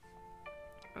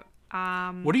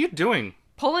What are you doing?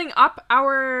 Pulling up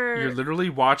our... You're literally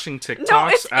watching TikToks no,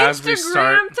 it's as Instagram we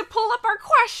start. to pull up our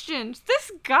questions. This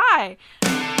guy.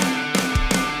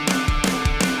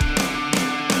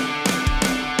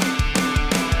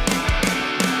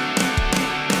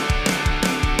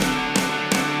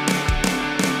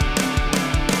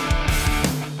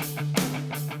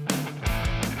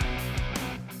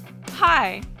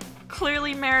 Hi.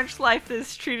 Clearly marriage life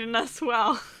is treating us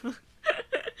well.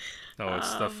 No,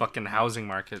 it's the fucking housing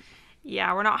market.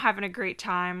 Yeah, we're not having a great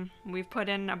time. We've put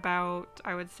in about,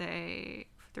 I would say,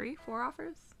 3-4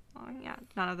 offers. Oh, yeah,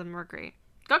 none of them were great.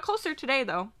 Got closer today,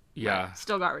 though. Yeah.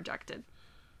 Still got rejected.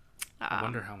 I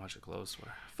wonder how much it closed for.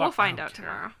 We'll find out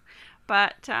tomorrow.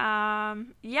 But,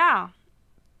 yeah.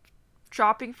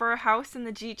 Shopping for a house in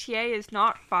the GTA is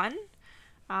not fun.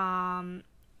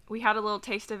 We had a little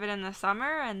taste of it in the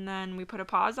summer, and then we put a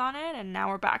pause on it, and now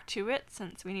we're back to it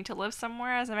since we need to live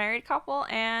somewhere as a married couple,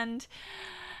 and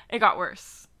it got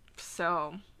worse.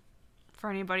 So, for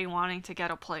anybody wanting to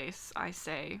get a place, I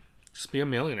say... just be a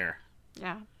millionaire.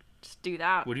 Yeah, just do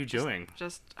that. What are you doing?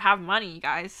 Just have money,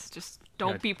 guys. Just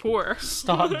don't be poor.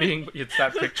 Stop being... It's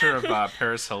that picture of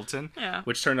Paris Hilton, yeah.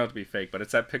 which turned out to be fake, but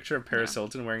it's that picture of Paris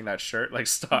Hilton wearing that shirt, like,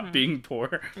 stop being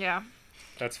poor. Yeah.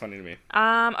 That's funny to me.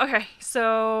 Okay,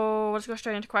 so let's go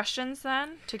straight into questions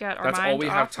then to get our That's mind all we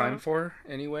have off time of... for,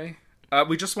 anyway.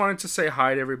 We just wanted to say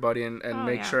hi to everybody and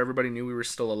make sure everybody knew we were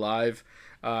still alive.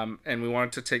 And we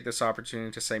wanted to take this opportunity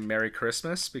to say Merry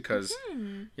Christmas because,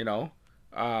 you know,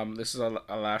 this is our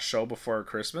last show before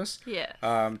Christmas. Yes.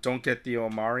 Don't get the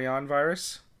Omarion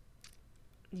virus.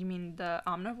 You mean the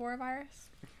omnivore virus?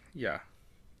 Yeah.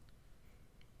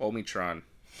 Omicron.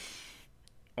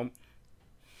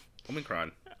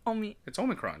 Omicron. It's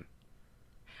Omicron.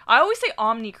 I always say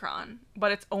Omnicron,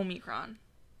 but it's Omicron.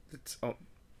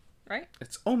 Right?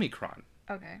 It's Omicron.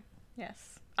 Okay.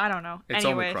 Yes. I don't know. It's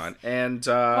Anyways. Omicron. And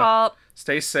well,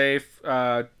 stay safe.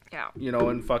 Yeah. You know,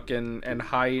 and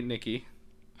hi Nikki.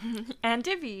 And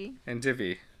Divi. And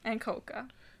Divi. And Coca.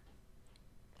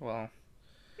 Well.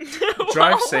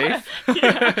 Drive safe.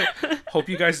 Hope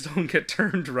you guys don't get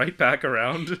turned right back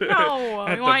around. No,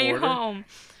 we want you home.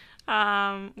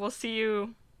 We'll see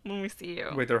you when we see you.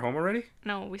 Wait, they're home already?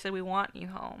 No, we said we want you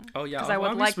home. Oh yeah, I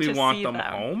would like to want see them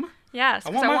home. Yes, I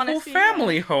want my whole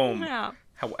family home. Yeah.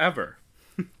 However,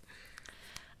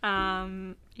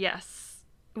 yes,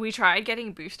 we tried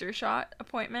getting booster shot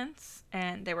appointments,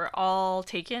 and they were all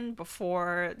taken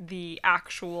before the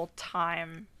actual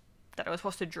time that it was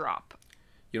supposed to drop.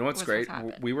 You know what's great?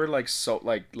 We were like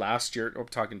last year. I'm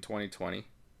talking 2020,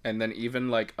 and then even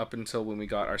like up until when we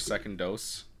got our second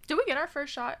dose. Did we get our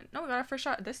first shot? No, we got our first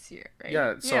shot this year, right?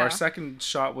 Yeah, so our second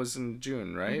shot was in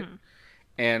June, right? Mm-hmm.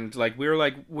 And like we were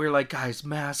like, guys,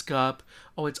 mask up.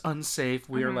 Oh, it's unsafe.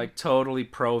 We are like totally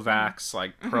pro-vax,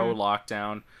 like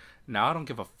pro-lockdown. Now I don't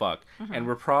give a fuck. And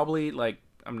we're probably like,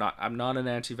 I'm not an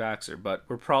anti-vaxxer, but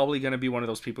we're probably gonna be one of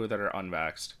those people that are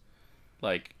unvaxxed,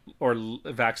 like or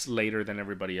vaxxed later than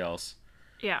everybody else.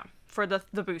 Yeah, for the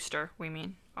booster, we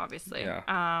mean obviously.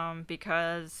 Yeah.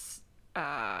 Because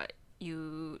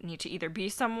you need to either be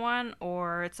someone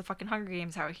or it's the fucking Hunger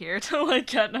Games out here to like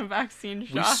get a vaccine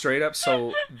shot. We straight up,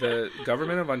 so the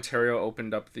government of Ontario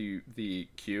opened up the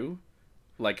queue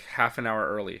like half an hour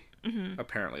early,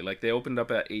 apparently. Like they opened up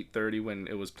at 8:30 when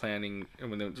it was planning and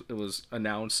when it was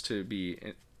announced to be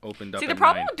opened up. See, the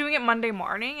problem with doing it Monday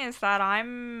morning is that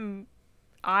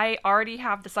I already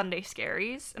have the Sunday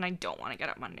scaries and I don't want to get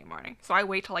up Monday morning. So I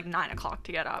wait till like 9 o'clock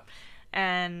to get up.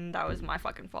 And that was my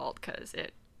fucking fault because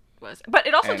it was, but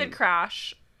it also did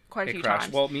crash quite a few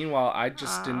times. Well, meanwhile, I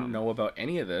just didn't know about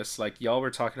any of this. Like y'all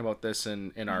were talking about this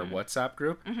in our WhatsApp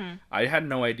group. I had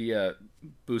no idea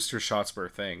booster shots were a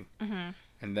thing.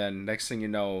 And then next thing you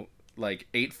know, like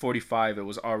 8:45, it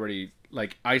was already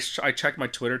like I checked my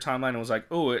Twitter timeline and was like,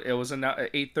 oh, it was at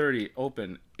 8:30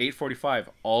 open, 8:45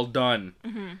 all done.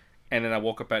 And then I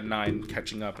woke up at 9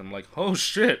 catching up and I'm like, oh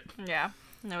shit. Yeah,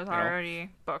 it was already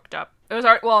booked up. It was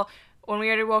already, well, when we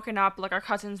already woken up, like our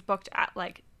cousins booked at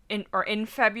like in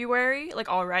February, like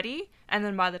already, and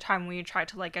then by the time we tried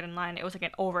to like get in line, it was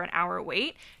like over an hour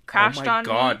wait. Crashed on me.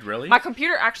 Oh my god, really? My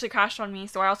computer actually crashed on me,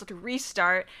 so I also had to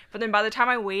restart. But then by the time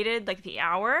I waited like the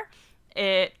hour,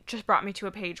 it just brought me to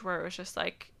a page where it was just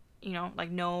like, you know,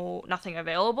 like nothing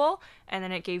available, and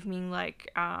then it gave me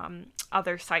like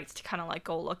other sites to kind of like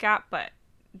go look at, but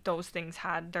those things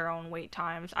had their own wait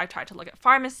times. I tried to look at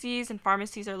pharmacies, and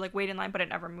pharmacies are like wait in line, but it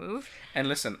never moved. And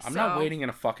listen, I'm not waiting in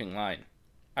a fucking line.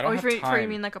 I don't have time. For you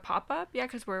mean like a pop-up? Yeah,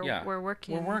 because we're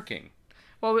working. We're working.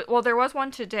 Well, there was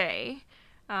one today.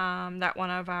 that one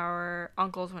of our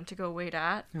uncles went to go wait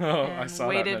at. Oh, and I saw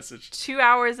that waited message. 2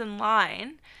 hours in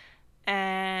line,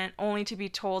 and only to be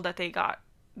told that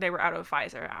they were out of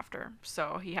Pfizer after,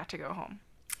 so he had to go home.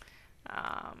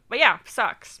 But yeah,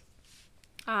 sucks.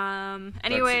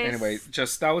 Anyway,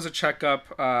 just that was a checkup.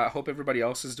 Hope everybody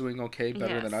else is doing okay,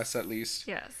 better than us at least.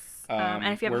 Yes. And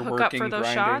if you have a hookup for those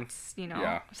shots,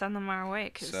 send them our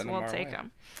way because we'll take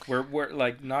them. We're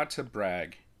like, not to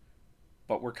brag,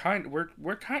 but we're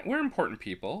important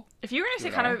people. If you were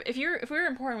gonna say if we were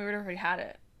important, we would have already had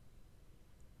it.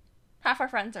 Half our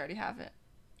friends already have it,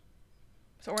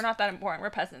 so we're not that important. We're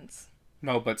peasants.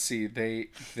 No, but see, they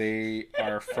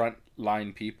are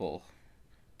frontline people.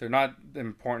 They're not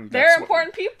important. They're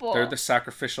important people. They're the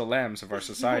sacrificial lambs of our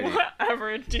society.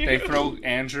 Whatever, dude. They throw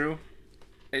Andrew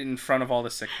in front of all the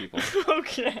sick people.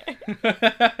 Okay.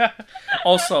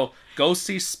 Also, go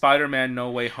see Spider-Man No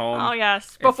Way Home. Oh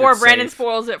yes, before Brandon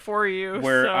spoils it for you.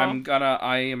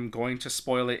 I am going to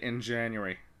spoil it in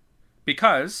January,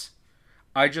 because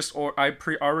I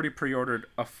already pre-ordered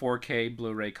a 4K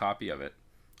Blu-ray copy of it,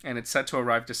 and it's set to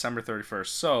arrive December 31st.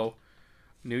 So,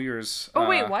 New Year's. Oh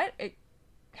wait, what?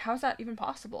 How's that even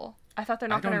possible? I thought they're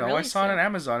not going to release it. I saw it on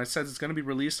Amazon. It says it's going to be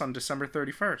released on December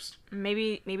 31st.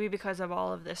 Maybe because of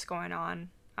all of this going on,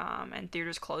 and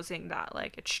theaters closing, that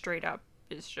like it straight up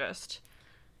is just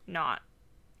not.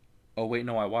 Oh wait,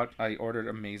 no, I ordered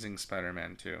Amazing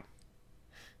Spider-Man 2.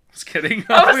 Just kidding.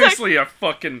 Obviously, I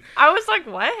was like,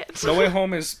 what? No Way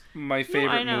Home is my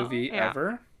favorite movie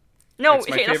ever. No,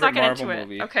 okay, let's not get into it.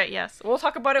 Movie. Okay, yes. We'll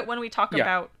talk about it when we talk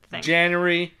about things.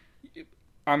 January,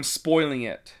 I'm spoiling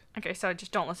it. Okay, so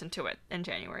just don't listen to it in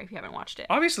January if you haven't watched it.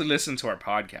 Obviously, listen to our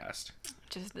podcast.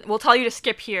 We'll tell you to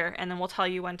skip here, and then we'll tell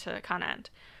you when to kind of end.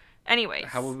 Anyways.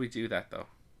 How would we do that, though?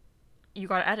 You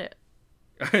gotta edit.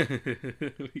 We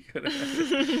gotta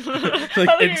edit.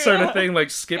 Like, insert a thing, like,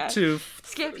 skip here.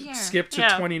 Skip to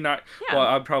 29. Yeah. Well,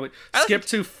 I'll probably skip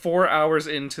to 4 hours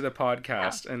into the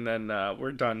podcast, and then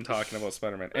we're done talking about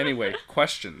Spider-Man. Anyway,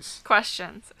 questions.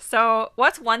 So,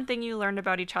 what's one thing you learned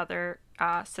about each other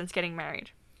since getting married?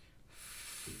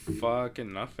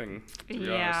 Fucking nothing.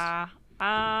 Yeah.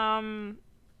 No,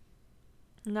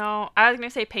 I was gonna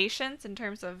say patience in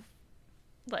terms of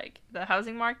like the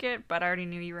housing market, but I already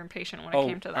knew you were impatient when it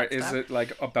came to that stuff. Is it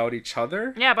like about each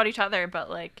other? Yeah, about each other,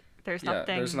 but like there's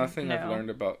nothing. There's nothing new. I've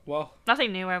learned about. Well,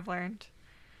 nothing new I've learned.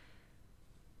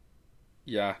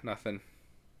 Yeah, nothing.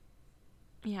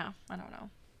 Yeah, I don't know.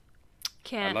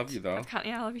 I love you though.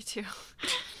 I love you too.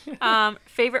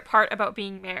 Favorite part about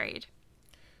being married?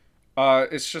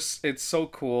 It's so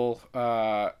cool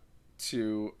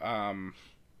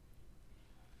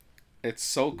it's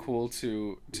so cool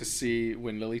to see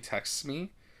when Lily texts me.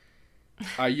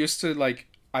 I used to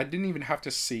I didn't even have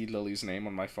to see Lily's name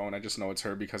on my phone. I just know it's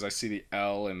her because I see the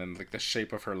L and then like the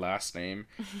shape of her last name.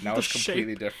 Now it's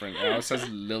completely different. Now it says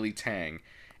Lily Tang,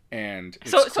 and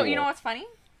it's cool. So you know what's funny?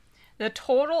 The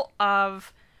total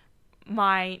of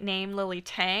my name Lily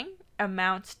Tang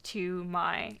amounts to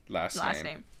my last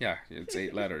name. Yeah, it's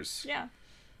 8 letters. Yeah.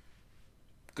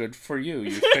 Good for you.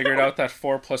 You figured out that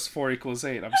 4 + 4 =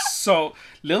 8.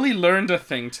 Lily learned a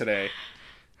thing today.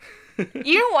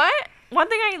 You know what? One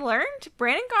thing I learned,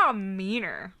 Brandon got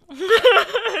meaner.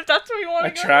 That's what you want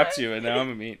to go. I trapped you, and now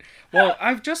I'm mean. Well,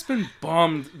 I've just been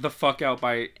bummed the fuck out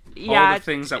by all the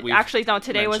things that we actually. No,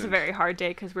 today was a very hard day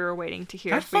because we were waiting to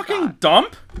hear. That fucking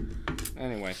dump.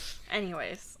 Anyways,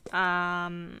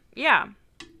 yeah.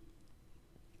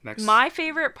 Next. My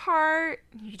favorite part.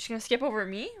 You just gonna skip over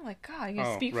me? Like, God, you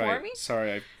gonna speak for me?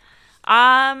 Sorry.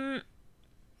 I don't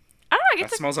know.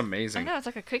 That smells amazing. I know, it's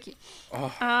like a cookie.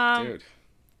 Oh, dude.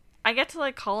 I get to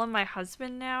like call him my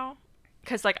husband now,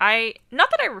 because like I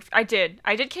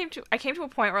came to a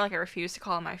point where like I refused to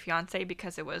call him my fiance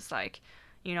because it was like,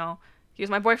 you know, he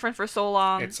was my boyfriend for so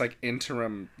long. It's like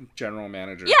interim general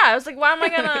manager. Yeah, I was like, why am I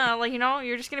gonna like, you know,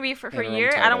 you're just gonna be for a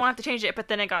year. Title. I don't want to have to change it, but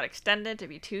then it got extended to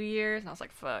be 2 years, and I was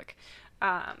like, fuck.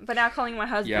 But now calling my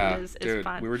husband is dude,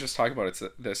 fun. We were just talking about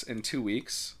this in 2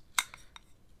 weeks.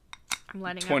 I'm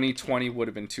letting 2020 would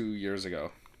have been 2 years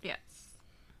ago. Yes.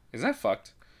 Isn't that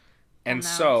fucked? And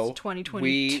so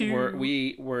 2022.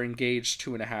 we were engaged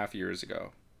 2.5 years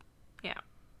ago. Yeah.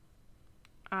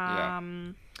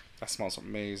 That smells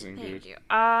amazing, dude. Thank you.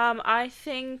 I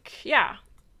think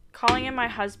calling him my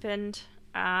husband.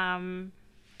 And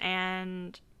I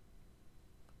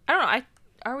don't know.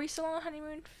 Are we still on the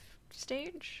honeymoon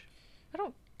stage? I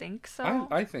don't think so.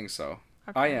 I think so.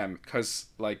 Okay. I am, because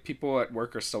like people at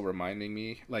work are still reminding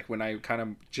me, like when I kind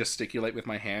of gesticulate with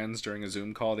my hands during a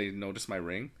Zoom call, they notice my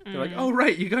ring. They're like, "Oh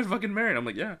right, you got fucking married." I'm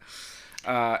like, "Yeah,"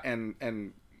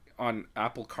 and on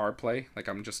Apple CarPlay. Like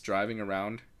I'm just driving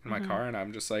around in my car and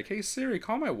I'm just like, hey Siri,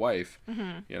 call my wife.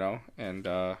 You know, and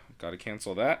got to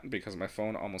cancel that because my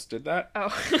phone almost did that.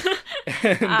 Oh.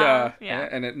 And yeah.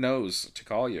 and it knows to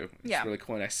call you. It's Yeah. really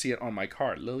cool. And I see it on my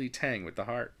car, Lily Tang with the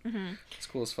heart. It's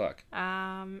cool as fuck.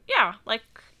 Yeah, like,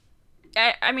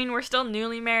 I mean, we're still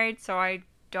newly married, so I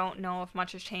don't know if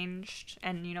much has changed.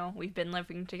 And, you know, we've been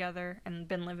living together and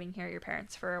been living here at your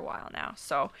parents for a while now.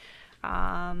 So,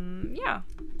 yeah,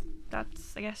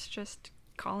 that's, I guess, just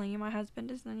calling you my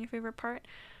husband is then your favorite part.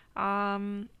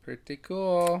 Pretty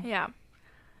cool. Yeah.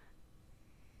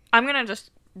 I'm gonna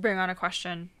just bring on a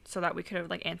question so that we could have,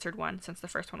 like, answered one since the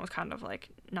first one was kind of, like,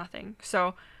 nothing.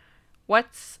 So,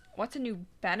 what's a new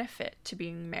benefit to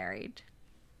being married?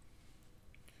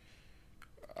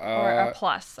 Or a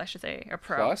plus, I should say. A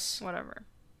pro. Plus? Whatever.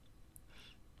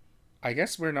 I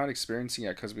guess we're not experiencing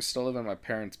it because we still live in my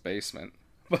parents' basement.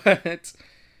 But,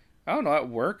 I don't know, at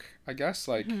work, I guess,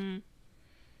 like,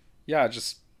 yeah,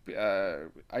 just,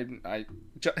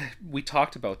 we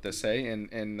talked about this,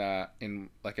 in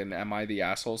like an Am I the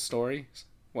Asshole story?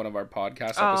 One of our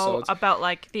podcast episodes. Oh, about,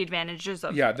 like, the advantages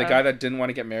of... Yeah, the guy that didn't want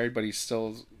to get married, but he's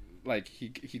still... Like, he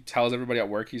tells everybody at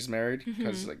work he's married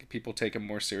because, like, people take him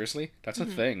more seriously. That's a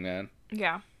thing, man.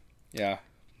 Yeah. Yeah.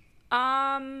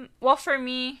 Well, for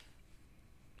me,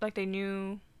 like, they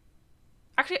knew...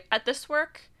 Actually, at this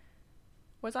work...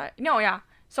 Was I? No, yeah.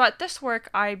 So, at this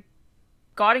work, I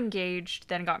got engaged,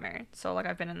 then got married. So, like,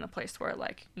 I've been in the place where,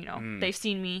 like, you know, they've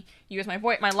seen me. You as my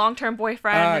long-term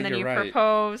boyfriend, and then you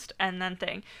proposed, and then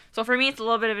thing. So, for me, it's a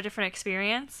little bit of a different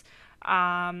experience.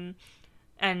 And...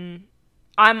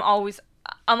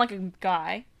 Unlike a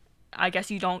guy, I guess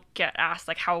you don't get asked,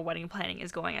 like, how wedding planning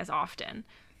is going as often.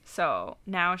 So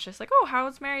now it's just like, oh,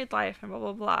 how's married life and blah,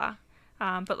 blah, blah.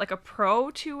 But, like, a pro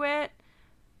to it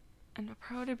and a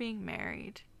pro to being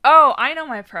married. Oh, I know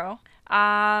my pro.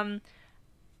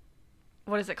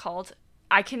 What is it called?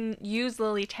 I can use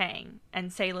Lily Tang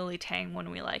and say Lily Tang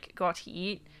when we, like, go out to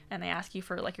eat and they ask you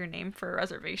for, like, your name for a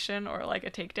reservation or, like, a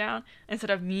takedown instead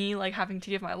of me, like, having to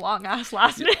give my long-ass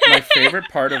last name. My favorite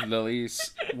part of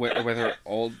Lily's, with her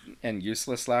old and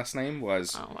useless last name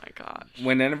was... Oh, my gosh.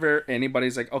 Whenever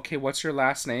anybody's like, okay, what's your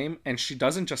last name? And she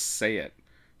doesn't just say it.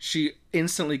 She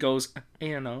instantly goes,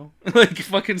 A-N-O. Like,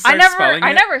 fucking starts spelling it.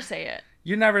 I never say it.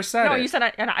 You never said it. No, you said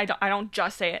it, and I don't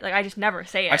just say it. Like, I just never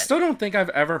say it. I still don't think I've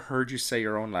ever heard you say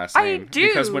your own last name. I do.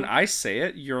 Because when I say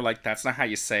it, you're like, that's not how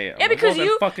you say it. Yeah, because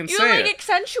you fucking you say like it.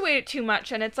 accentuate it too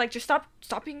much, and it's like, just stop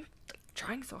being,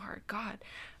 trying so hard. God.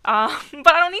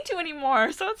 But I don't need to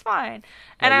anymore, so it's fine.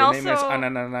 And your I name also... is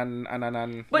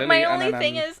Ananan. But my only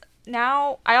thing is,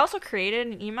 now, I also created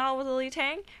an email with Lily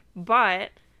Tang, but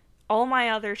all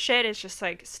my other shit is just,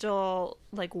 like, still,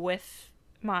 like, with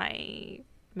my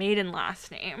maiden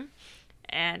last name.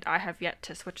 And I have yet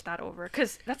to switch that over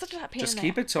because that's such a pain. Just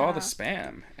keep it to all the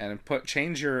spam and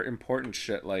change your important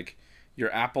shit, like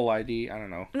your Apple ID. I don't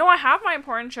know. No, I have my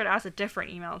important shit as a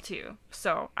different email too.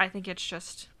 So I think it's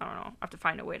just, I don't know. I have to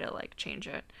find a way to, like, change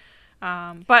it.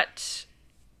 But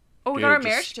we got our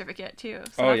marriage certificate too.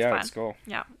 So that's fun. It's cool.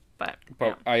 Yeah, but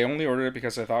yeah. I only ordered it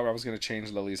because I thought I was gonna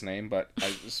change Lily's name, but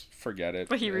I just forget it.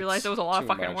 But he realized it was a lot of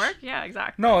fucking work. Yeah,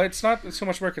 exactly. No, it's not too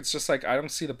much work. It's just like I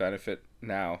don't see the benefit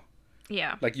now.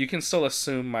 Yeah. Like, you can still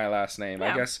assume my last name,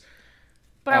 I guess.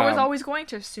 But I was always going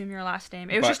to assume your last name.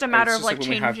 It was just a matter of, like,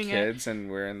 changing it. When we have kids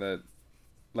and we're in the,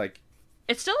 like...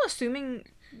 It's still assuming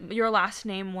your last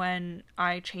name when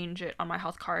I change it on my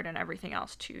health card and everything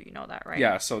else, too. You know that, right?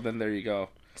 Yeah, so then there you go.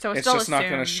 So it's still just not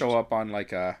going to show up on,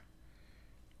 like, a...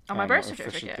 On my birth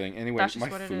certificate. Thing. Anyway, my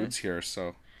food's here,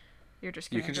 so... You're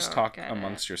just you can just talk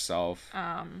amongst yourself.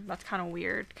 That's kind of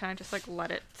weird. Can I just, like,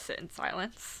 let it sit in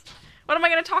silence? What am I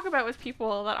going to talk about with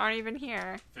people that aren't even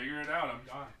here? Figure it out. I'm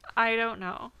gone. I don't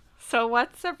know. So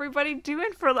what's everybody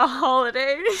doing for the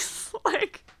holidays?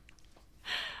 Like,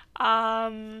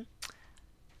 I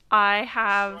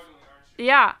have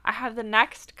the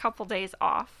next couple days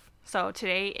off. So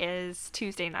today is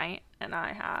Tuesday night, and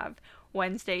I have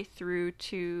Wednesday through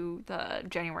to the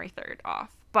January 3rd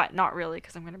off. But not really,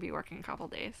 because I'm going to be working a couple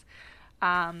days.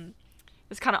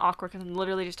 It's kind of awkward because I'm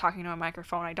literally just talking to a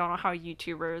microphone. I don't know how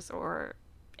YouTubers or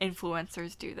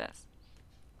influencers do this.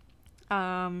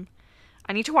 I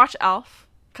need to watch Elf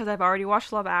because I've already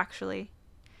watched Love Actually.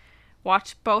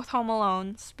 Watch both Home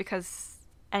Alones because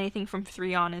anything from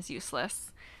 3 on is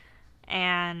useless.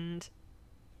 And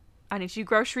I need to do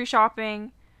grocery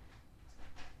shopping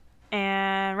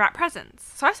and wrap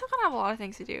presents. So I still kind of have a lot of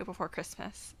things to do before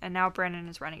Christmas. And now Brandon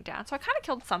is running down. So I kind of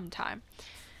killed some time.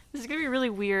 This is going to be really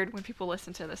weird when people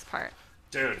listen to this part.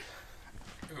 Dude,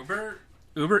 Uber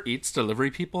Uber Eats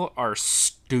delivery people are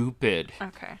stupid.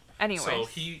 Okay. Anyway. So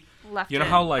he, left you know it,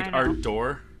 how like I know. our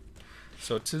door.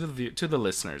 So to the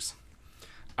listeners,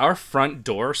 our front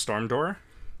door, storm door,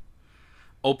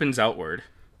 opens outward,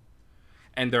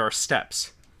 and there are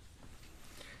steps.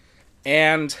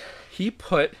 And he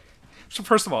put. So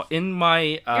first of all, in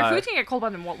my Your food's gonna get cold by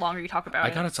the longer you talk about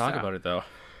it. I gotta talk about it though.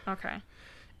 Okay.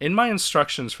 In my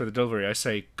instructions for the delivery, I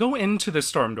say go into the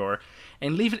storm door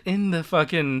and leave it in the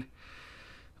fucking,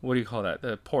 what do you call that?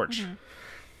 The porch.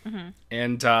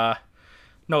 And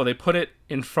no, they put it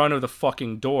in front of the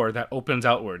fucking door that opens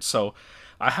outwards. So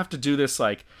I have to do this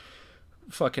like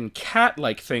fucking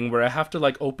cat-like thing where I have to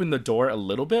like open the door a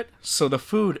little bit so the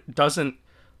food doesn't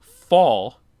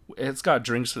fall. It's got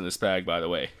drinks in this bag, by the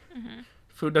way.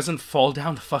 Food doesn't fall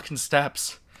down the fucking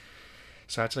steps.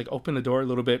 So I had to like open the door a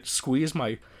little bit, squeeze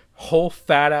my whole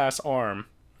fat ass arm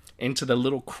into the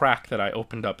little crack that I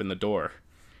opened up in the door,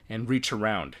 and reach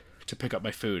around to pick up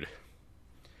my food.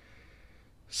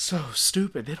 So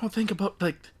stupid. They don't think about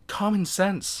like common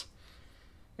sense.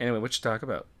 Anyway, what you talk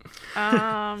about?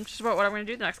 Just about what I'm gonna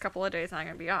do the next couple of days, and I'm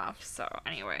gonna be off. So,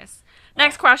 anyways,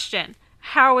 next question: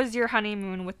 how was your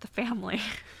honeymoon with the family?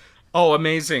 Oh,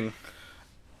 amazing.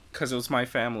 Because it was my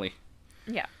family.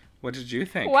 Yeah. What did you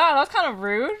think? Wow, that's kind of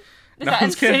rude. Is No, that I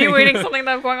was kidding. insinuating something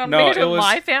that's going on with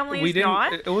my family? We Is didn't.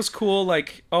 not? It was cool.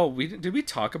 Like, oh, did we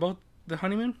talk about the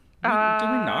honeymoon? Did we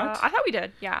not? I thought we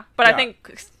did, yeah. But Yeah. I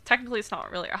think technically it's not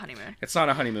really a honeymoon. It's not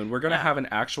a honeymoon. We're gonna Yeah. have an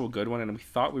actual good one, and we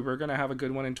thought we were gonna have a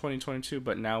good one in 2022,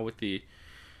 but now with the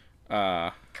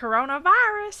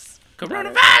Coronavirus.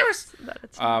 That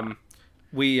it's not.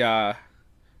 we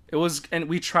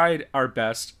tried our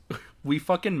best. We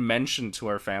fucking mentioned to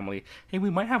our family, hey,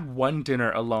 we might have one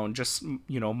dinner alone, just,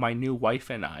 my new wife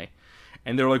and I.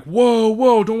 And they're like,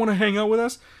 whoa, don't want to hang out with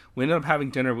us? We ended up having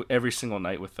dinner every single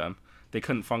night with them. They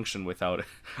couldn't function without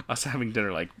us having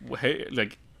dinner. Like, hey,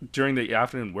 like, during the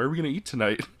afternoon, where are we going to eat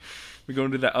tonight? We're going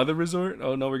to that other resort?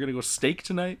 Oh, no, we're going to go steak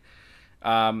tonight?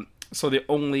 So the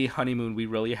only honeymoon we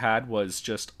really had was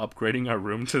just upgrading our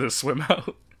room to the swim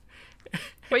out.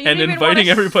 But you And didn't even inviting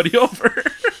wanna everybody over.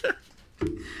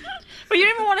 But you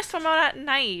didn't even want to swim out at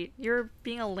night. You're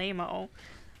being a lame-o.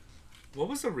 What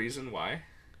was the reason why?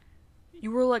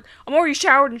 You were like, I'm already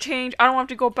showered and changed. I don't have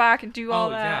to go back and do all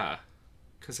that. Yeah.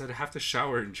 Because I'd have to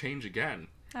shower and change again.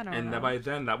 I don't And know. by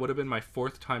then, that would have been my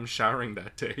 4th time showering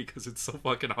that day because it's so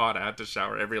fucking hot. I had to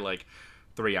shower every,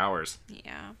 3 hours.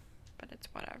 Yeah, but it's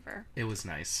whatever. It was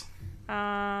nice.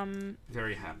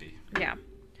 Very happy. Yeah.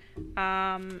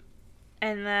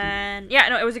 And then, yeah,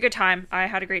 no, it was a good time. I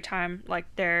had a great time. Like,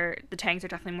 the Tangs are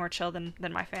definitely more chill than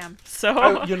my fam.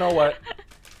 So. You know what?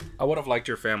 I would have liked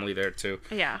your family there, too.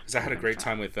 Yeah. Because I had a great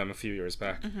time with them a few years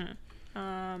back.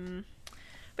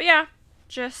 But yeah,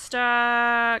 just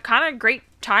kind of great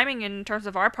timing in terms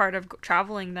of our part of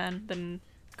traveling than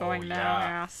going now. yeah.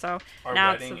 Yeah. So Our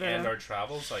now wedding it's and our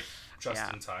travels, just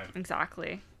Yeah. in time.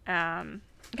 Exactly.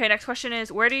 Okay, next question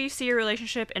is, where do you see your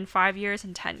relationship in 5 years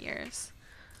and 10 years?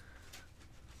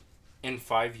 In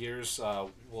 5 years,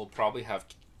 we'll probably have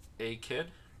a kid.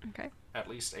 Okay. At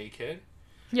least a kid.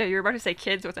 Yeah, you were about to say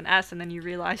kids with an S, and then you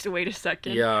realized, wait a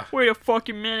second. Yeah. Wait a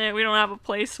fucking minute. We don't have a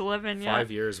place to live in yet. 5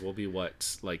 years will be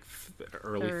what?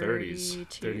 Early 30s?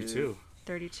 32.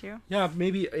 32? Yeah,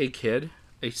 maybe a kid.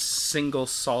 A single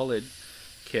solid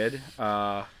kid.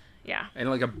 Yeah. And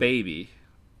a baby.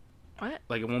 What?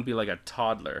 It won't be a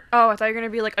toddler. Oh, I thought you were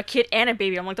going to be a kid and a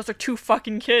baby. I'm like, those are 2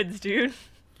 fucking kids, dude.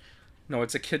 No,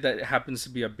 it's a kid that happens to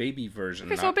be a baby version.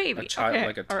 Okay, not so a baby. A child,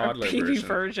 okay. a Or toddler a baby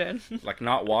version. version.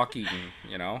 Not walking,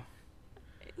 Yeah.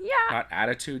 Not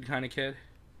attitude kind of kid.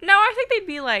 No, I think they'd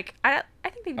be I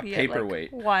think they'd be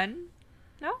paperweight. at 1.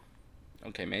 No?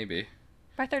 Okay, maybe.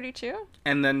 By 32?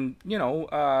 And then,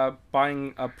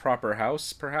 buying a proper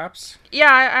house, perhaps.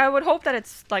 Yeah, I would hope that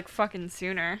it's fucking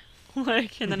sooner. In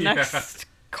the Yeah. next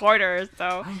quarter or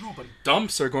so. I don't know, but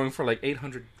dumps are going for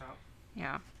 800.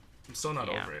 Yeah. I'm still not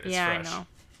over it. It's yeah, fresh. I know.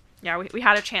 Yeah, we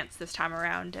had a chance this time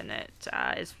around, and it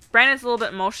is. Brandon's a little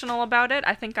bit emotional about it.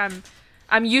 I think I'm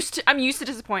used to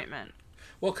disappointment.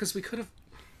 Well, because we could have.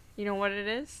 You know what it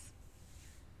is?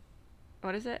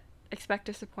 What is it? Expect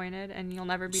disappointed, and you'll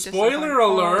never be Spoiler disappointed.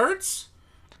 alerts?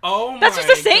 Oh my That's just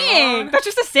a saying. God. That's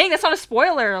just a saying. That's not a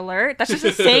spoiler alert. That's just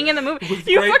a saying in the movie. With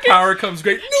You great fucking- power comes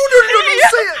great. No, say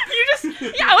it. You just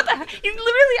what the heck? You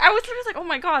literally. I was literally oh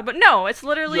my god, but no, it's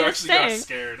literally You a actually got saying.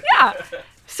 scared. Yeah.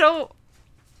 So,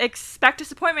 expect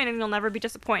disappointment, and you'll never be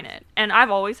disappointed. And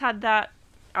I've always had that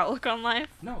outlook on life.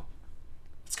 No.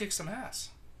 Let's kick some ass.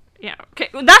 Yeah. Okay.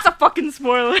 Well, that's a fucking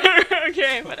spoiler.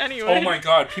 Okay, but anyway. Oh my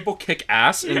god, people kick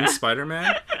ass in Yeah.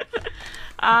 Spider-Man?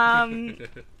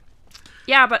 Yeah,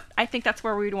 Yeah, but I think that's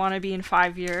where we'd want to be in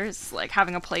 5 years, like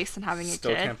having a place and having a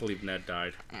Still kid. can't believe Ned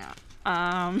died. Yeah.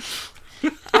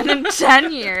 And in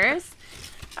 10 years,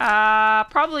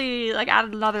 probably like add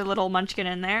another little munchkin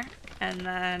in there, and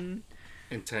then.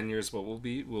 In 10 years, what will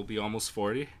be? We'll be almost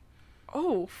 40.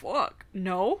 Oh fuck!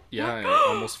 No. Yeah,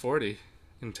 almost 40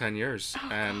 in 10 years,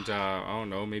 and I don't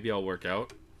know. Maybe I'll work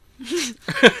out.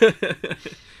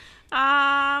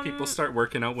 People start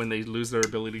working out when they lose their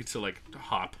ability to like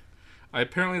hop.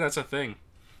 Apparently that's a thing.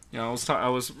 You know, I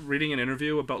was reading an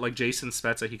interview about like Jason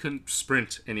Spezza. He couldn't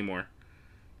sprint anymore.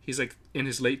 He's like in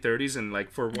his late 30s, and like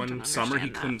for one summer he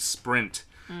couldn't sprint.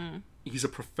 He's a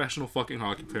professional fucking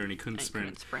hockey player, and he couldn't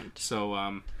sprint.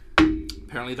 So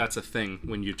apparently that's a thing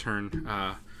when you turn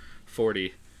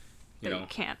 40. You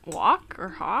can't walk or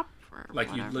hop or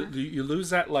like whatever. you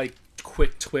lose that like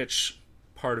quick twitch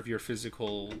part of your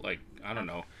physical, like, I don't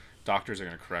know. Doctors are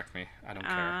gonna correct me. I don't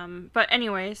care. But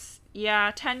anyways,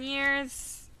 yeah, 10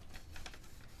 years.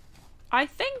 I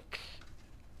think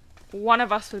one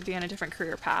of us would be on a different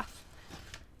career path,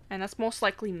 and that's most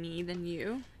likely me than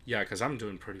you. Yeah, because I'm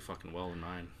doing pretty fucking well in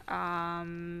mine.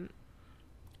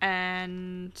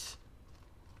 And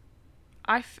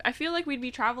I feel like we'd be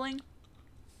traveling.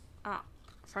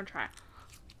 Front track.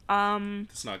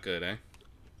 It's not good, eh?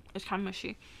 It's kind of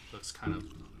mushy. Looks kind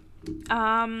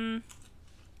of.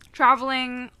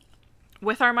 Traveling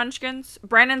with our munchkins.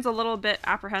 Brandon's a little bit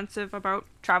apprehensive about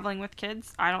traveling with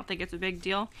kids. I don't think it's a big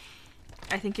deal.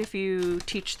 I think if you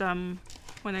teach them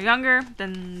when they're younger,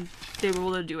 then they will be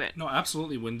able to do it. No,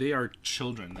 absolutely. When they are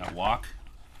children that walk,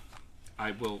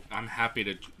 I'm happy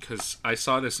to, because I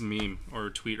saw this meme or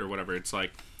tweet or whatever. It's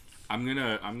like, I'm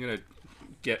gonna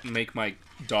make my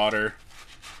daughter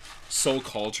so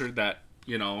cultured that,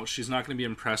 you know, she's not gonna be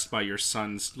impressed by your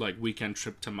son's like weekend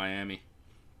trip to Miami.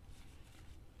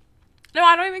 No,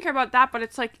 I don't even care about that, but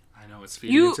it's like... I know, it's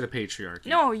feeding into the patriarchy.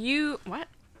 No, what?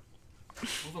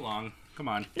 Move along. Come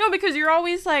on. No, because you're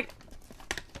always like,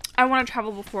 I want to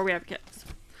travel before we have kids.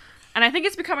 And I think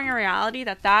it's becoming a reality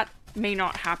that may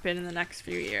not happen in the next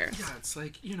few years. Yeah, it's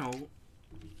like, you know,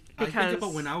 because I think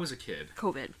about when I was a kid.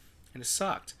 COVID. And it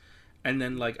sucked. And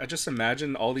then, like, I just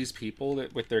imagine all these people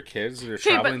that with their kids, they're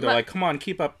traveling, they're like, come on,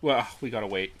 keep up. Well, we gotta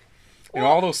wait. You know,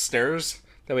 all those stairs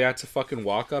that we had to fucking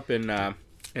walk up in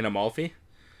Amalfi?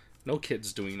 No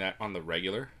kids doing that on the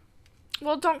regular.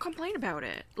 Well, don't complain about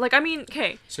it. Like, I mean,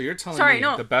 okay. So you're telling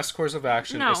me the best course of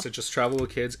action is to just travel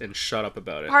with kids and shut up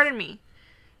about it. Pardon me.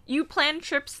 You plan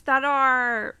trips that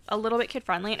are a little bit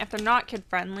kid-friendly, and if they're not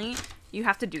kid-friendly, you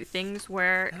have to do things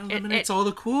where... It eliminates all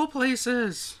the cool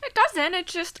places. It doesn't. It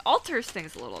just alters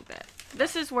things a little bit.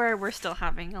 This is where we're still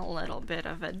having a little bit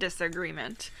of a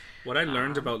disagreement. What I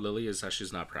learned about Lily is that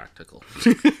she's not practical.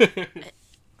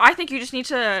 I think you just need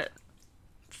to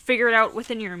figure it out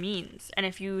within your means. And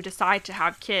if you decide to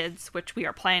have kids, which we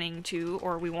are planning to,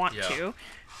 or we want to,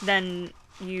 then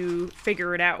you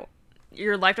figure it out.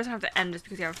 Your life doesn't have to end just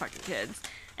because you have fucking kids.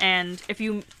 And if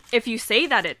you say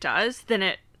that it does,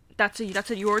 then that's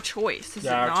your choice, is it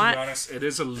not? To be honest, it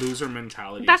is a loser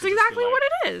mentality. That's exactly what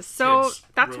it is. So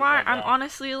that's why I'm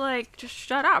honestly like, just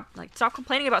shut up. Like, stop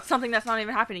complaining about something that's not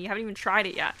even happening. You haven't even tried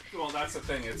it yet. Well, that's the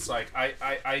thing. It's like,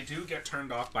 I do get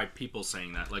turned off by people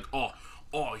saying that. Like, oh,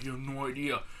 you have no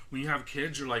idea. When you have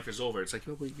kids, your life is over. It's like,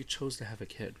 oh, but you chose to have a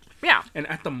kid. Yeah. And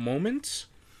at the moment...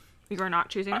 You are not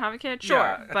choosing to have a kid? Sure.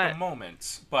 Yeah, at the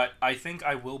moment. But I think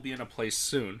I will be in a place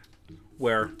soon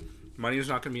where money is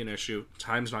not going to be an issue.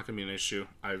 Time's not going to be an issue.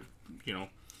 I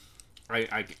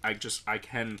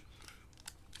can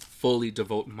fully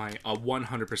devote my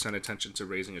 100% attention to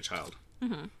raising a child.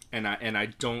 Mm-hmm. And I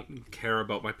don't care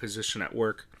about my position at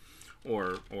work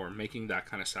or making that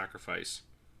kind of sacrifice.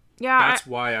 Yeah.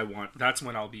 That's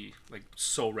when I'll be like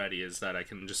so ready, is that I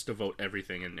can just devote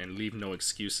everything and leave no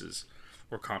excuses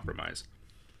or compromise.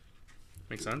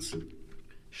 Make sense?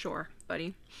 Sure,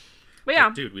 buddy. But yeah.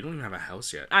 Like, dude, we don't even have a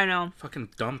house yet. I know.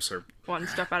 Fucking dumps are... One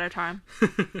step at a time.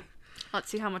 Let's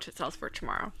see how much it sells for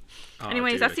tomorrow.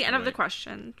 Anyways, that's the end of the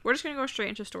question. We're just going to go straight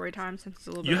into story time since it's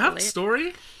a little bit late. You have a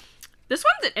story? This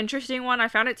one's an interesting one. I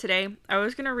found it today. I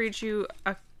was going to read you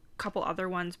a couple other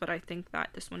ones, but I think that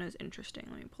this one is interesting.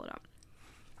 Let me pull it up.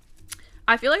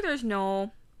 I feel like there's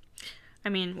no... I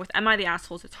mean, with Am I the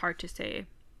Assholes, it's hard to say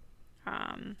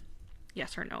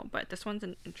yes or no, but this one's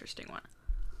an interesting one.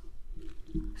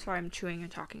 Sorry, I'm chewing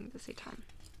and talking at the same time.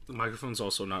 The microphone's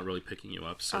also not really picking you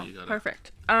up, so you gotta...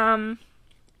 Perfect.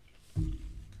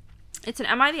 It's an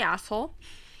Am I the Asshole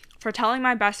for telling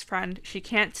my best friend she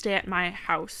can't stay at my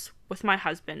house with my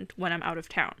husband when I'm out of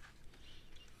town.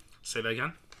 Say that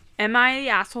again? Am I the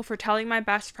asshole for telling my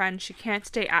best friend she can't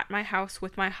stay at my house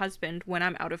with my husband when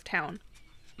I'm out of town?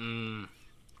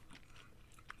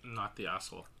 Not the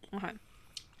asshole. Okay.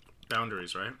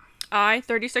 Boundaries, right? I,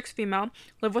 36 female,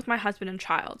 live with my husband and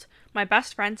child. My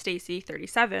best friend, Stacy,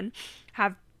 37,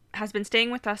 has been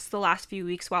staying with us the last few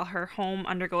weeks while her home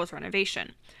undergoes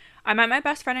renovation. I met my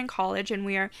best friend in college, and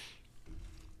we are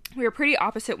pretty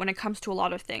opposite when it comes to a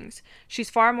lot of things. She's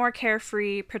far more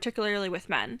carefree, particularly with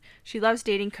men. She loves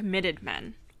dating committed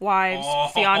men, wives,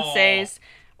 fiancés,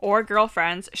 or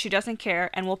girlfriends. She doesn't care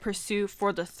and will pursue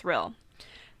for the thrill.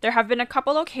 There have been a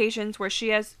couple occasions where she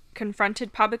has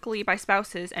confronted publicly by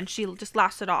spouses, and she just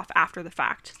laughs it off after the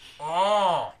fact.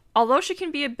 Although she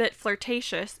can be a bit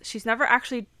flirtatious, she's never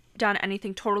actually done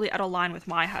anything totally out of line with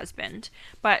my husband,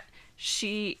 but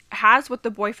she has with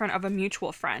the boyfriend of a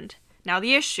mutual friend. Now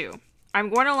the issue. I'm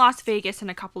going to Las Vegas in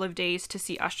a couple of days to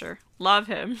see Usher. Love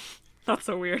him. That's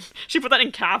so weird. She put that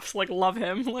in caps, like, love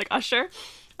him, like Usher.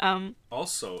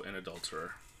 Also an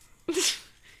adulterer.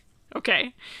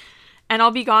 Okay. And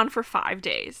I'll be gone for 5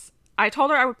 days. I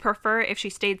told her I would prefer if she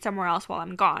stayed somewhere else while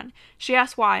I'm gone. She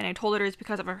asked why, and I told her it was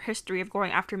because of her history of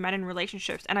going after men in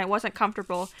relationships, and I wasn't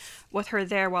comfortable with her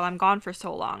there while I'm gone for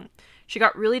so long. She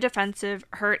got really defensive,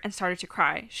 hurt, and started to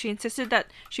cry. She insisted that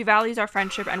she values our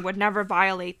friendship and would never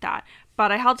violate that,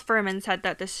 but I held firm and said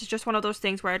that this is just one of those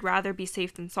things where I'd rather be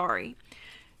safe than sorry.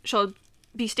 She'll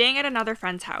be staying at another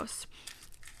friend's house.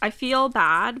 I feel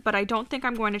bad, but I don't think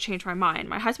I'm going to change my mind.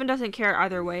 My husband doesn't care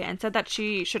either way and said that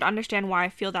she should understand why I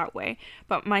feel that way.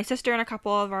 But my sister and a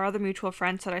couple of our other mutual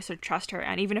friends said I should trust her,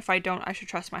 and even if I don't, I should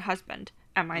trust my husband.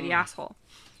 Am I the asshole?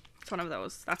 It's one of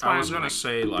those. That's why I was going to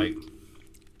say, like,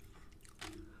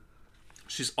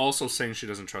 she's also saying she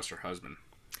doesn't trust her husband.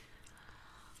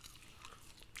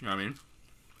 You know what I mean?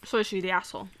 So is she the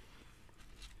asshole?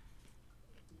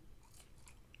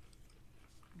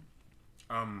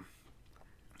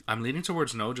 I'm leaning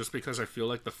towards no, just because I feel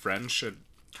like the friend should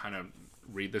kind of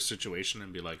read the situation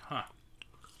and be like, huh,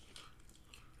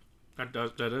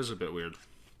 that is a bit weird.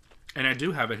 And I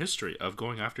do have a history of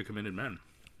going after committed men.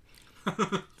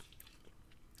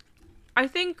 I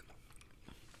think...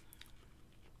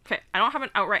 Okay, I don't have an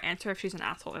outright answer if she's an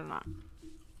asshole or not.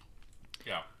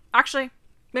 Yeah. Actually,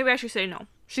 maybe I should say no.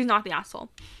 She's not the asshole.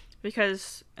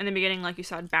 Because in the beginning, like you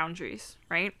said, boundaries,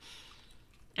 right?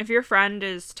 If your friend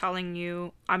is telling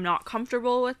you, I'm not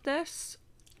comfortable with this,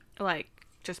 like,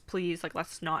 just please, like,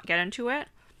 let's not get into it,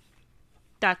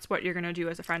 that's what you're going to do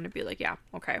as a friend, to be like, yeah,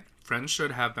 okay. Friends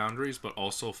should have boundaries, but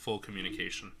also full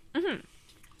communication. Mm-hmm.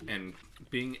 And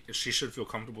she should feel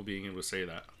comfortable being able to say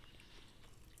that.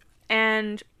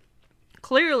 And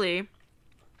clearly,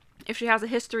 if she has a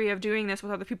history of doing this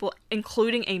with other people,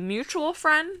 including a mutual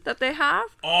friend that they have.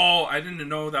 Oh, I didn't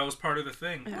know that was part of the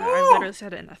thing. Yeah, I literally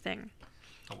said it in the thing.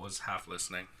 I was half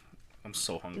listening. I'm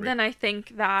so hungry. Then I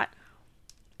think that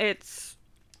it's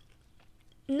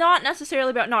not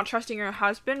necessarily about not trusting your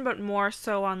husband, but more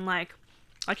so on, like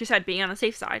you said, being on the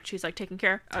safe side. She's, like, taking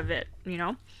care of it, you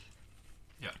know?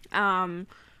 Yeah.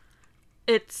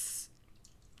 It's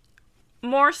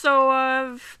more so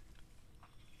of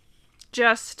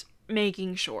just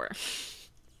making sure.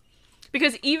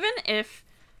 Because even if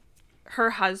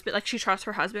her husband, like, she trusts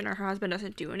her husband or her husband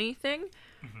doesn't do anything,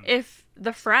 if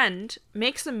the friend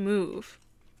makes a move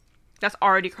that's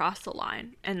already crossed the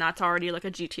line and that's already like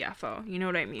a GTFO, you know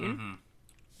what I mean?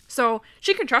 So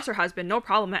she can trust her husband, no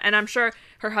problem, and I'm sure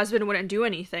her husband wouldn't do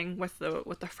anything with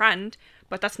the friend,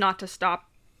 but that's not to stop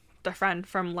the friend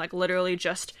from, like, literally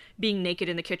just being naked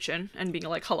in the kitchen and being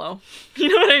like, hello. You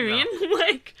know what I mean? No.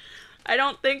 Like, I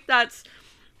don't think that's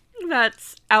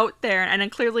out there, and then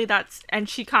clearly and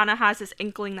she kind of has this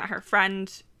inkling that her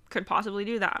friend could possibly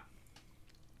do that.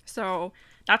 So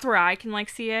that's where I can, like,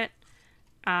 see it.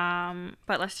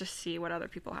 But let's just see what other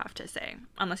people have to say,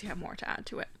 unless you have more to add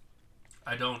to it.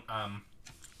 I don't,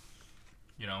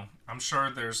 you know, I'm sure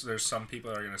there's some people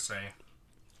that are going to say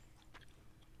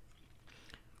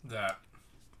that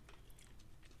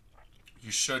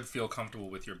you should feel comfortable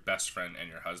with your best friend and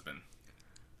your husband.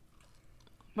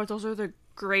 But those are the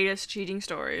greatest cheating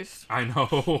stories. I know.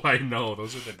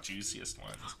 Those are the juiciest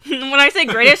ones. When I say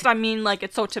greatest, I mean, like,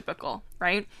 it's so typical,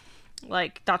 right?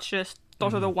 Like, that's just,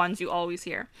 those are the ones you always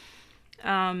hear.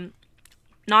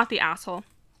 Not the asshole.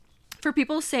 For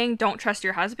people saying don't trust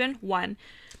your husband, 1,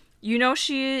 you know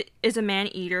she is a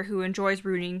man-eater who enjoys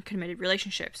ruining committed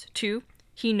relationships. 2,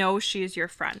 he knows she is your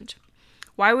friend.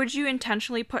 Why would you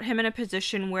intentionally put him in a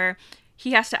position where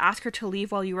he has to ask her to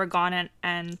leave while you are gone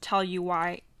and tell you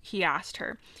why he asked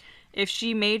her? If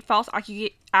she made false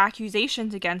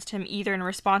accusations against him, either in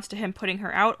response to him putting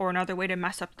her out or another way to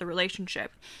mess up the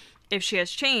relationship. If she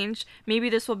has changed, maybe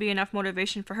this will be enough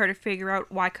motivation for her to figure out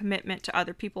why commitment to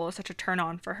other people is such a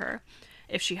turn-on for her.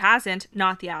 If she hasn't,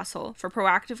 not the asshole, for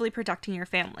proactively protecting your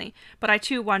family. But I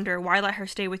too wonder why let her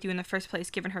stay with you in the first place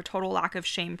given her total lack of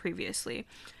shame previously.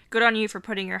 Good on you for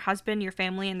putting your husband, your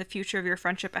family, and the future of your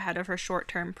friendship ahead of her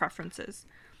short-term preferences.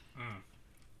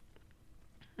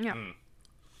 Yeah.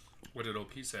 What did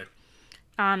OP say?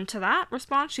 To that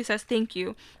response, she says, thank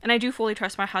you, and I do fully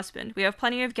trust my husband. We have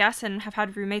plenty of guests and have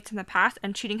had roommates in the past,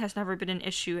 and cheating has never been an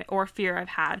issue or fear I've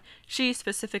had. She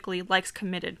specifically likes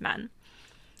committed men.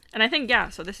 And I think, yeah,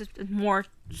 so this is more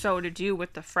so to do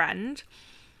with the friend.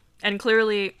 And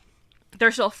clearly,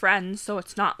 they're still friends, so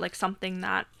it's not like something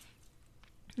that,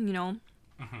 you know,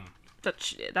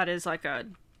 that is like a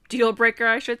deal breaker,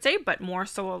 I should say, but more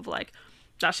so of like,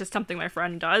 that's just something my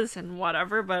friend does and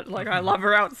whatever, but like I love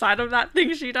her outside of that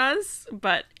thing she does,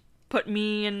 but put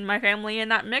me and my family in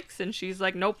that mix and she's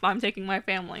like, nope, I'm taking my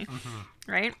family.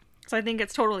 Right? So I think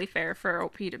it's totally fair for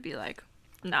OP to be like,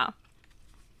 nah.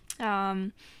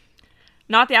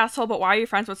 Not the asshole, but why are you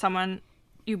friends with someone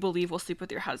you believe will sleep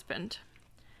with your husband?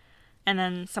 And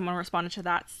then someone responded to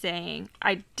that saying,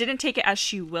 I didn't take it as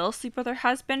she will sleep with her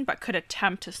husband, but could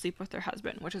attempt to sleep with her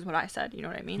husband, which is what I said. You know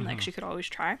what I mean? Like she could always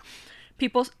try.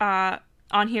 People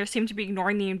on here seem to be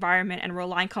ignoring the environment and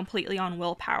relying completely on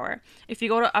willpower. If you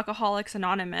go to Alcoholics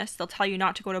Anonymous, they'll tell you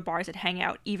not to go to bars and hang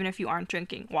out, even if you aren't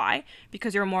drinking. Why?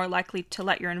 Because you're more likely to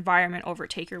let your environment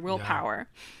overtake your willpower.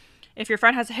 Yeah. If your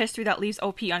friend has a history that leaves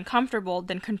OP uncomfortable,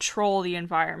 then control the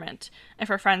environment. If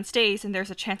her friend stays, then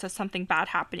there's a chance of something bad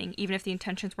happening, even if the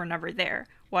intentions were never there.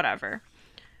 Whatever.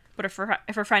 But if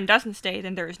her friend doesn't stay,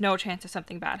 then there is no chance of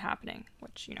something bad happening,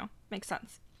 which, you know, makes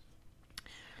sense.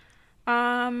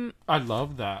 I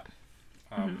love that.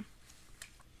 I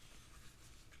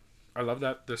love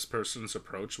that this person's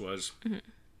approach was,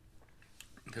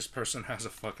 this person has a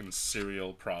fucking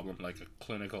serial problem, like a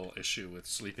clinical issue with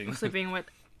sleeping with.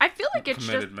 I feel like it's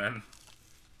committed men.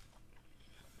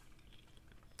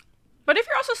 But if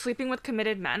you're also sleeping with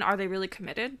committed men, are they really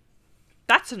committed?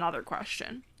 That's another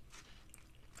question.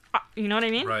 You know what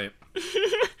I mean? Right.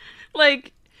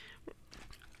 Like,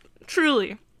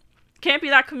 truly. Can't be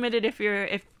that committed if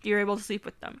you're able to sleep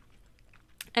with them.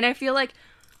 And I feel like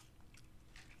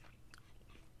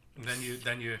then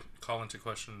you call into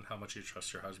question how much you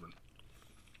trust your husband.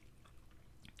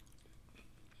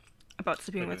 About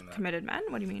sleeping with committed men?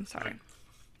 What do you mean? Sorry.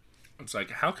 It's like,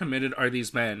 how committed are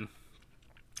these men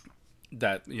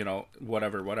that, you know,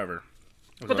 whatever.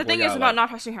 But the thing is about not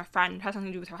trusting her friend. It has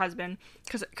something to do with her husband.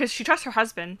 Because she trusts her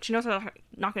husband. She knows they're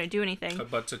not going to do anything.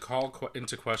 But to call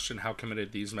into question how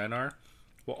committed these men are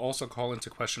will also call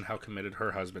into question how committed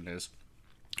her husband is.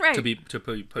 Right. To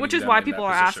put which is why people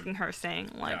are asking her, saying,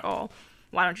 like, oh,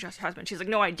 why don't you trust your husband? She's like,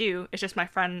 no, I do. It's just my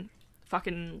friend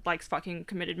fucking likes fucking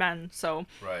committed men. So,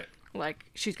 right. Like,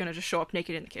 she's going to just show up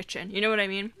naked in the kitchen. You know what I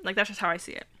mean? Like, that's just how I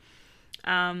see it.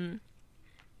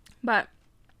 But,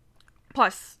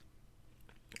 plus,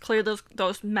 clearly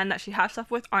those men that she has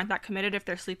stuff with aren't that committed if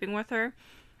they're sleeping with her.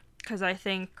 Because I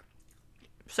think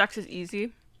sex is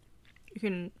easy. You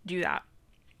can do that.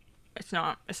 It's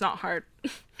not hard.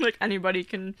 Like, anybody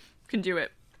can do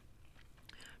it.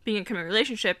 Being in a committed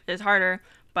relationship is harder,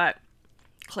 but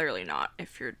clearly not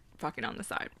if you're fucking on the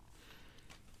side.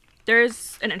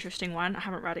 There's an interesting one. I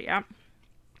haven't read it yet.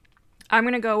 I'm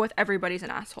going to go with everybody's an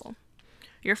asshole.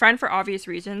 Your friend, for obvious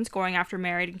reasons, going after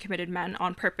married and committed men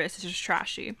on purpose is just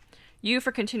trashy. You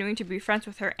for continuing to be friends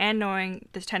with her and knowing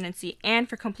this tendency, and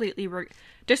for completely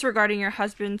disregarding your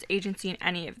husband's agency in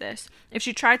any of this. If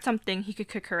she tried something, he could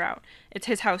kick her out. It's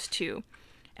his house too.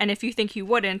 And if you think he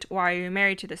wouldn't, why are you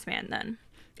married to this man then?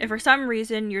 If for some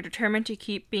reason you're determined to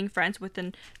keep being friends with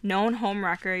a known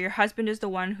homewrecker, your husband is the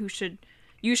one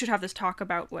you should have this talk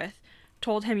about with.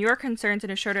 Told him your concerns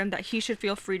and assured him that he should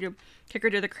feel free to kick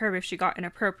her to the curb if she got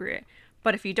inappropriate.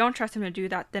 But if you don't trust him to do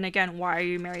that, then again, why are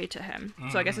you married to him?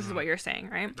 So I guess this is what you're saying,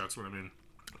 right? That's what I mean.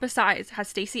 Besides, has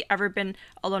Stacy ever been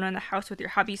alone in the house with your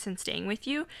hubby since staying with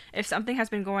you? If something has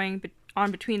been going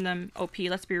on between them, OP,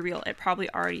 let's be real, it probably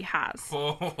already has.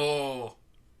 Oh,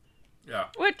 yeah.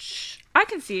 Which I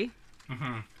can see.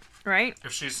 Mm-hmm. Right?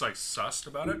 If she's, like, sussed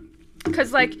about it?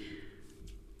 Because, like,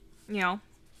 you know,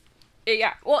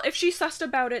 yeah, well, if she's sussed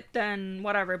about it, then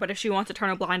whatever. But if she wants to turn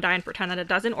a blind eye and pretend that it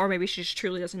doesn't, or maybe she just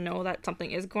truly doesn't know that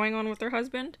something is going on with her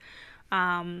husband,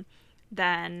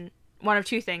 then one of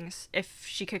two things, if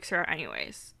she kicks her out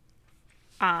anyways.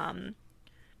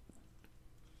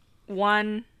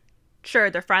 One, sure,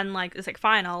 the friend, like, is like,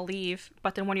 fine, I'll leave.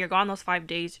 But then when you're gone those 5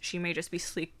 days, she may just be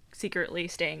secretly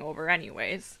staying over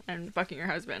anyways and fucking your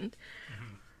husband.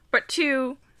 Mm-hmm. But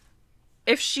two,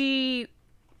 if she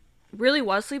really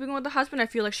was sleeping with the husband, I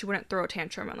feel like she wouldn't throw a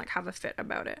tantrum and, like, have a fit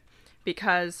about it.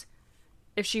 Because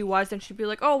if she was, then she'd be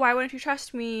like, oh, why wouldn't you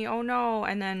trust me? Oh no,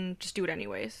 and then just do it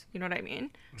anyways. You know what I mean?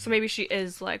 Mm-hmm. So maybe she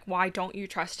is like, why don't you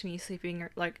trust me sleeping,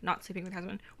 or like not sleeping with your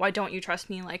husband? Why don't you trust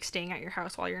me like staying at your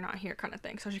house while you're not here, kind of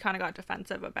thing. So she kind of got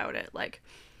defensive about it, like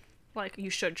you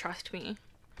should trust me.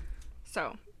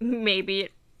 So maybe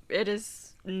it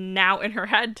is now in her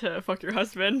head to fuck your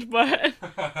husband, but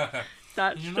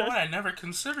that's you know what? I never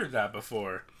considered that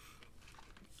before.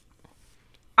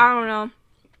 I don't know.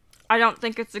 I don't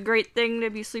think it's a great thing to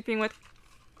be sleeping with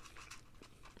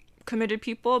committed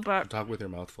people, but talk with your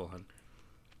mouth full, hun.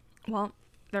 Well,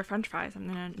 they're French fries. I'm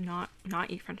gonna not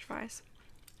eat French fries.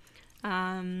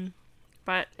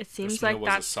 But it seems like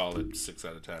that's a solid 6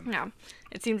 out of 10. Yeah,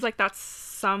 it seems like that's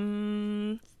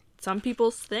some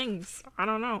people's things. I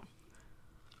don't know.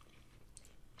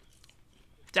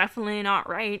 Definitely not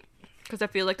right, because I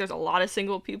feel like there's a lot of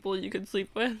single people you could sleep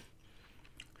with.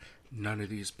 None of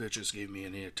these bitches gave me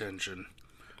any attention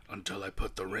until I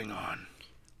put the ring on.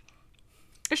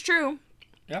 It's true.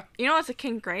 Yeah. You know, it's a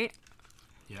kink, right?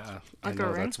 Yeah, like I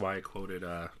know. That's why I quoted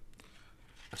a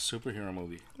superhero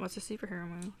movie. What's a superhero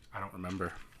movie? I don't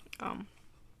remember.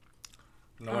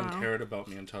 No one cared about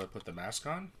me until I put the mask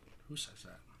on? Who says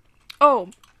that? Oh,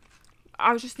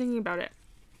 I was just thinking about it.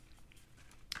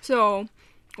 So,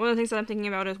 one of the things that I'm thinking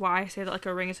about is why I say that, like,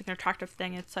 a ring is, like, an attractive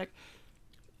thing. It's, like,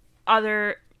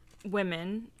 other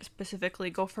women, specifically,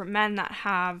 go for men that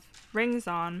have rings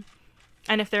on,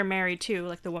 and if they're married, too,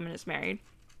 like, the woman is married,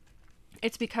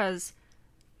 it's because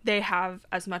they have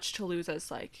as much to lose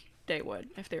as, like, they would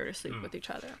if they were to sleep with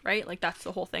each other, right? Like, that's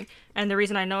the whole thing. And the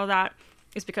reason I know that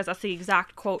is because that's the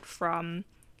exact quote from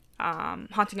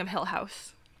Haunting of Hill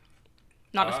House.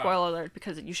 Not a spoiler alert,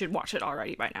 because you should watch it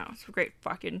already by now. It's a great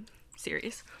fucking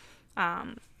series.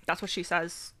 That's what she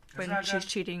says when she's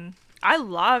cheating. I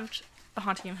loved The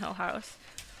Haunting of Hill House.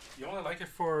 You only like it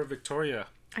for Victoria.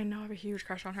 I know, I have a huge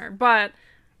crush on her, but...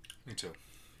 Me too.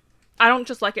 I don't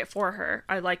just like it for her.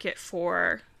 I like it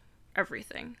for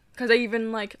everything. Because I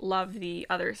even, like, love the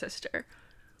other sister.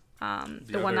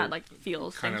 The one that, like,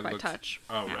 feels things by touch.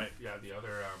 Oh, yeah. Right. Yeah, the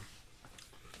other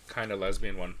kind of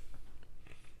lesbian one.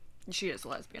 She is a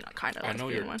lesbian, not kind of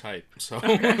lesbian one. I know your type, so...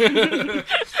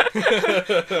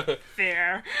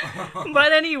 Fair.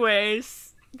 But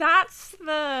anyways, that's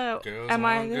the...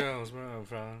 Girls,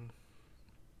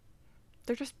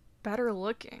 They're just better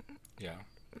looking. Yeah.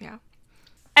 Yeah.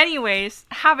 Anyways,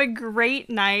 have a great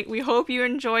night. We hope you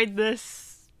enjoyed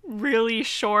this really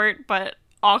short but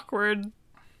awkward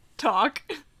talk.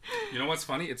 You know what's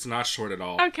funny? It's not short at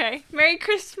all. Okay. Merry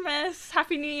Christmas.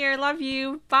 Happy New Year. Love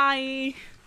you. Bye.